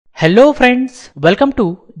Hello friends, welcome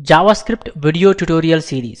to JavaScript video tutorial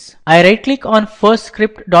series. I right click on first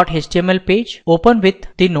script.html page, open with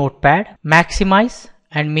the notepad, maximize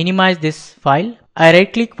and minimize this file. I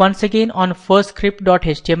right click once again on first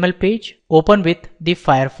script.html page, open with the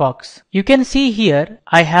Firefox. You can see here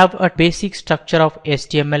I have a basic structure of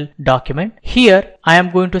HTML document. Here I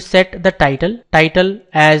am going to set the title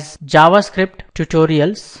as JavaScript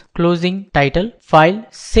tutorials, closing title, file,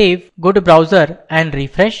 save, go to browser and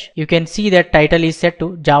refresh. You can see that title is set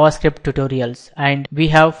to JavaScript tutorials and we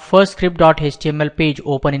have first script.html page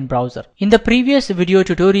open in browser. In the previous video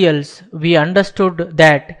tutorials, we understood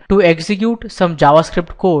that to execute some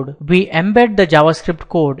JavaScript code, we embed the JavaScript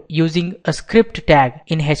code using a script tag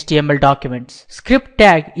in HTML documents. Script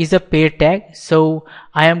tag is a pair tag, so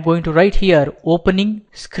I am going to write here opening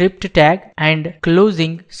script tag and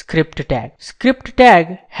closing script tag. Script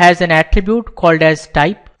tag has an attribute called as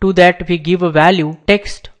type. To that we give a value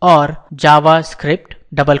text or JavaScript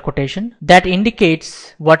double quotation that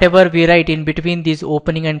indicates whatever we write in between these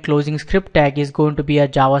opening and closing script tag is going to be a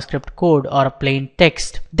JavaScript code or a plain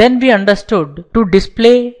text. Then we understood to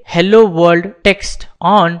display hello world text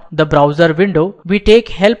on the browser window, we take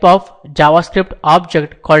help of JavaScript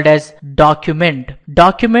object called as document.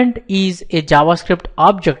 Document is a JavaScript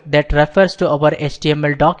object that refers to our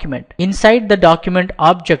HTML document. Inside the document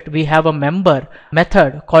object, we have a member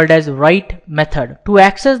method called as write method. To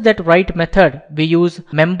access that write method, we use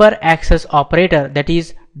member access operator, that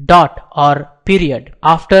is dot or period.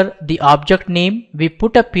 After the object name, we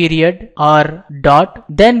put a period or dot,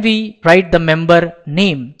 then we write the member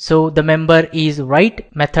name. So the member is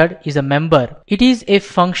write method is a member. It is a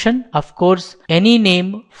function. Of course, any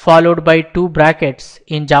name followed by two brackets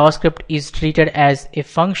in JavaScript is treated as a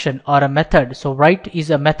function or a method. So write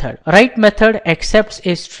is a method. Write method accepts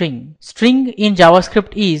a string. String in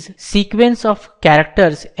JavaScript is sequence of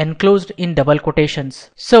characters enclosed in double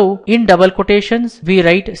quotations. So in double quotations, we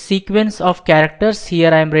write sequence of characters.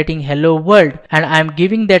 Here I am writing hello world and I am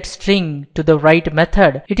giving that string to the write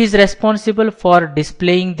method. It is responsible for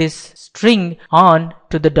displaying this string on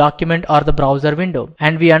to the document or the browser window.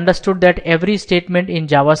 And we understood that every statement in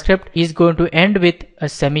JavaScript is going to end with a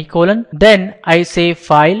semicolon. Then I say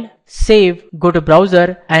file, save, go to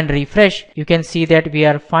browser and refresh. You can see that we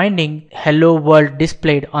are finding hello world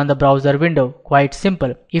displayed on the browser window. Quite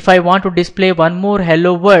simple. If I want to display one more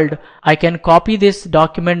hello world, I can copy this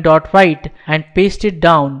document.write and paste it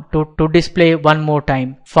down to display one more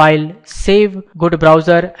time. File, save, go to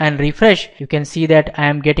browser and refresh. You can see that I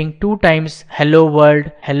am getting two times hello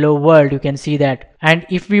world, you can see that. And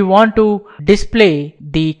if we want to display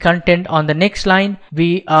the content on the next line,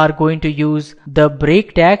 we are going to use the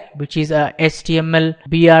break tag, which is a HTML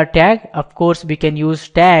BR tag. Of course, we can use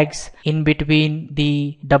tags in between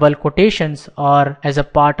the double quotations or as a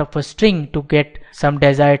part of a string to get some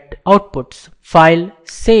desired outputs. File,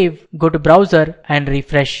 save, go to browser and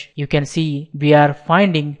refresh. You can see we are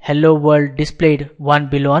finding hello world displayed one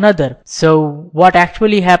below another. So what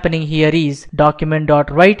actually happening here is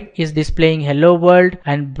document.write is displaying hello world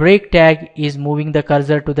and break tag is moving the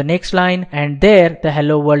cursor to the next line, and there the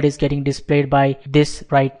hello world is getting displayed by this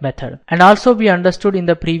write method. And also we understood in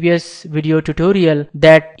the previous video tutorial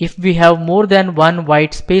that if we have more than one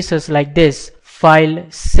white spaces like this, file,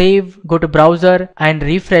 save, go to browser and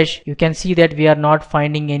refresh, you can see that we are not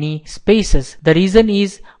finding any spaces. The reason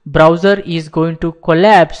is browser is going to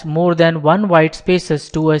collapse more than one white spaces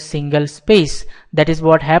to a single space. That is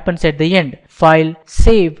what happens at the end. File,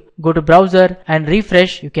 save, go to browser and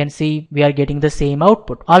refresh. You can see we are getting the same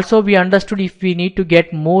output. Also we understood if we need to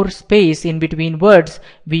get more space in between words,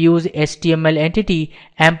 we use HTML entity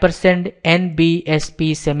ampersand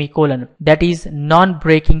NBSP semicolon, that is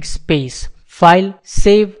non-breaking space. File,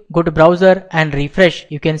 save, go to browser and refresh.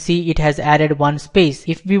 You can see it has added one space.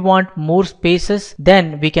 If we want more spaces,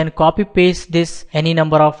 then we can copy paste this any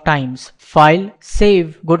number of times. File,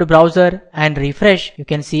 save, go to browser and refresh. You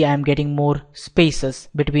can see I am getting more spaces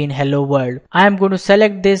between hello world. I am going to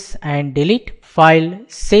select this and delete. File,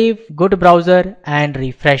 save, go to browser and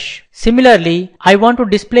refresh. Similarly, I want to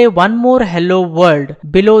display one more hello world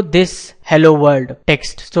below this hello world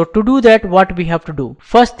text. So to do that, what we have to do?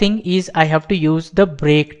 First thing is I have to use the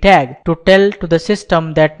break tag to tell to the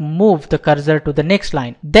system that move the cursor to the next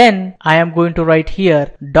line. Then I am going to write here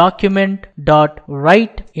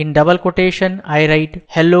document.write in double quotation. I write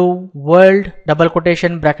hello world double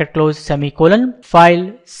quotation bracket close semicolon.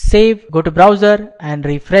 File, save, go to browser and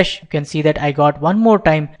refresh. You can see that I got got one more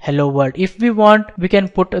time hello world. If we want, we can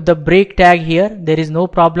put the break tag here. There is no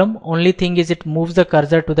problem. Only thing is it moves the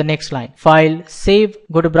cursor to the next line. File, save,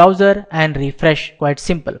 go to browser and refresh. Quite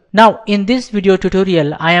simple. Now in this video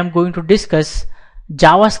tutorial, I am going to discuss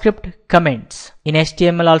JavaScript comments. In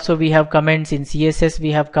HTML also we have comments, in CSS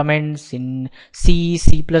we have comments, in C,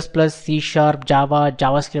 C++, C#, Java,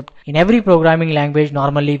 JavaScript. In every programming language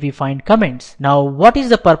normally we find comments. Now what is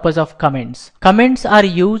the purpose of comments? Comments are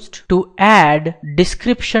used to add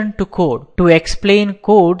description to code. To explain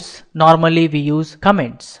codes, normally we use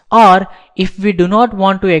comments. Or if we do not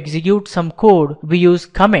want to execute some code, we use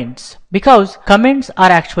comments, because comments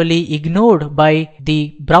are actually ignored by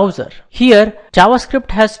the browser. Here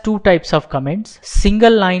JavaScript has two types of comments,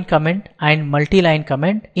 single line comment and multi-line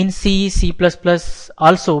comment. In C, C++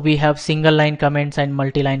 also we have single line comments and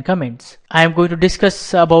multi-line comments. I am going to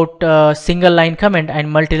discuss about single line comment and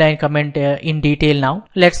multi-line comment in detail now.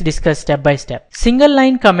 Let's discuss step by step. Single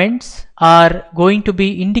line comments are going to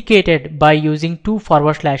be indicated by using two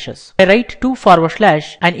forward slashes. I write two forward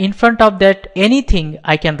slash and in front of that anything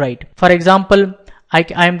I can write. For example, I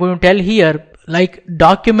am going to tell here like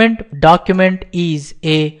document is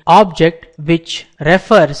a object which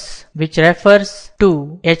refers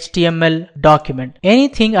to HTML document.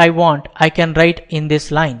 Anything I want I can write in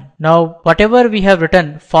this line. Now whatever we have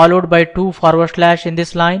written followed by two forward slash in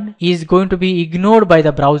this line is going to be ignored by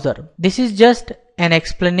the browser. This is just an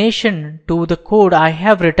explanation to the code I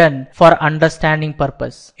have written for understanding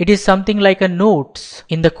purpose. It is something like a notes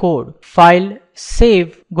in the code. File,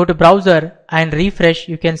 save, go to browser and refresh.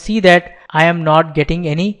 You can see that I am not getting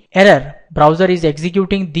any error. Browser is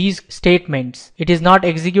executing these statements. It is not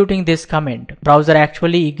executing this comment. Browser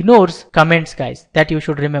actually ignores comments, guys. That you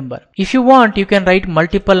should remember. If you want, you can write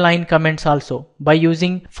multiple line comments also by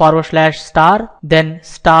using forward slash star, then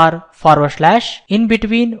star forward slash. In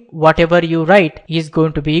between, whatever you write is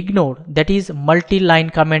going to be ignored. That is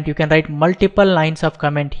multi-line comment. You can write multiple lines of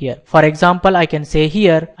comment here. For example, I can say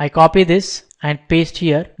here, I copy this and paste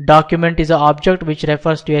here. Document is an object which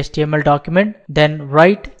refers to HTML document. Then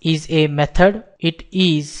write is a method. It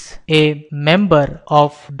is a member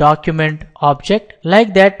of document object.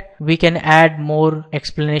 Like that, we can add more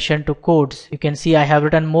explanation to codes. You can see I have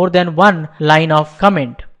written more than one line of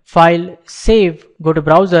comment. File, save, go to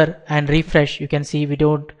browser and refresh. You can see we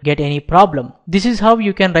don't get any problem. This is how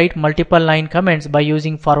you can write multiple line comments by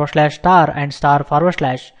using forward slash star and star forward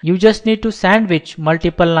slash. You just need to sandwich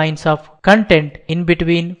multiple lines of content in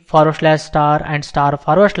between forward slash star and star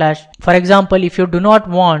forward slash. For example, if you do not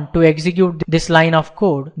want to execute this line of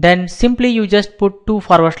code, then simply you just put two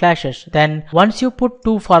forward slashes. Then once you put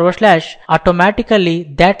two forward slash,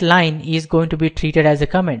 automatically that line is going to be treated as a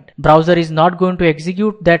comment. Browser is not going to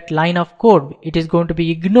execute that line of code. It is going to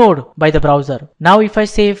be ignored by the browser. Now if I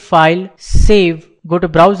say file, save, go to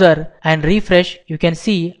browser and refresh, you can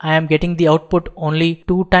see I am getting the output only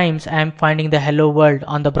 2 times. I am finding the hello world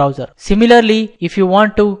on the browser. Similarly, if you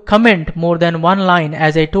want to comment more than one line,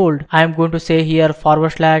 as I told, I am going to say here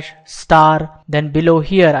forward slash star, then below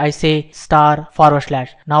here I say star forward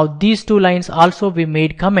slash. Now these 2 lines also we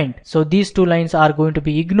made comment. So these 2 lines are going to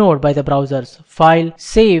be ignored by the browsers. File,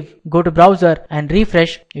 save, go to browser and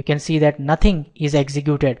refresh. You can see that nothing is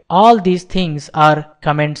executed. All these things are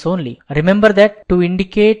comments only. Remember that to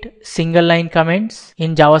indicate single line comments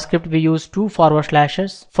in JavaScript we use 2 forward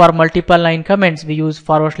slashes. For multiple line comments we use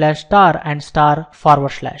forward slash star and star forward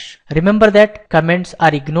slash. Remember that comments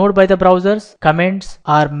are ignored by the browsers. Comments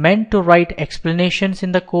are meant to write explanations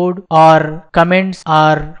in the code, or comments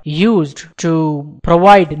are used to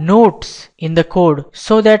provide notes in the code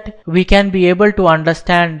so that we can be able to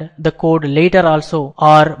understand the code later also,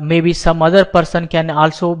 or maybe some other person can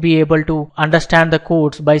also be able to understand the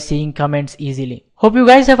codes by seeing comments easily. Hope you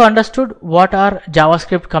guys have understood what are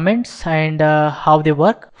JavaScript comments and how they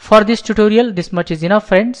work. For this tutorial, this much is enough,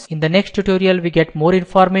 friends. In the next tutorial, we get more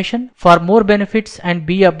information. For more benefits and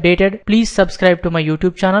be updated, please subscribe to my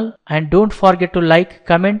YouTube channel and don't forget to like,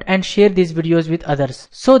 comment and share these videos with others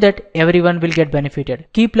so that everyone will get benefited.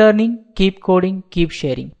 Keep learning, keep coding, keep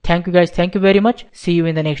sharing. Thank you guys. Thank you very much. See you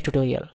in the next tutorial.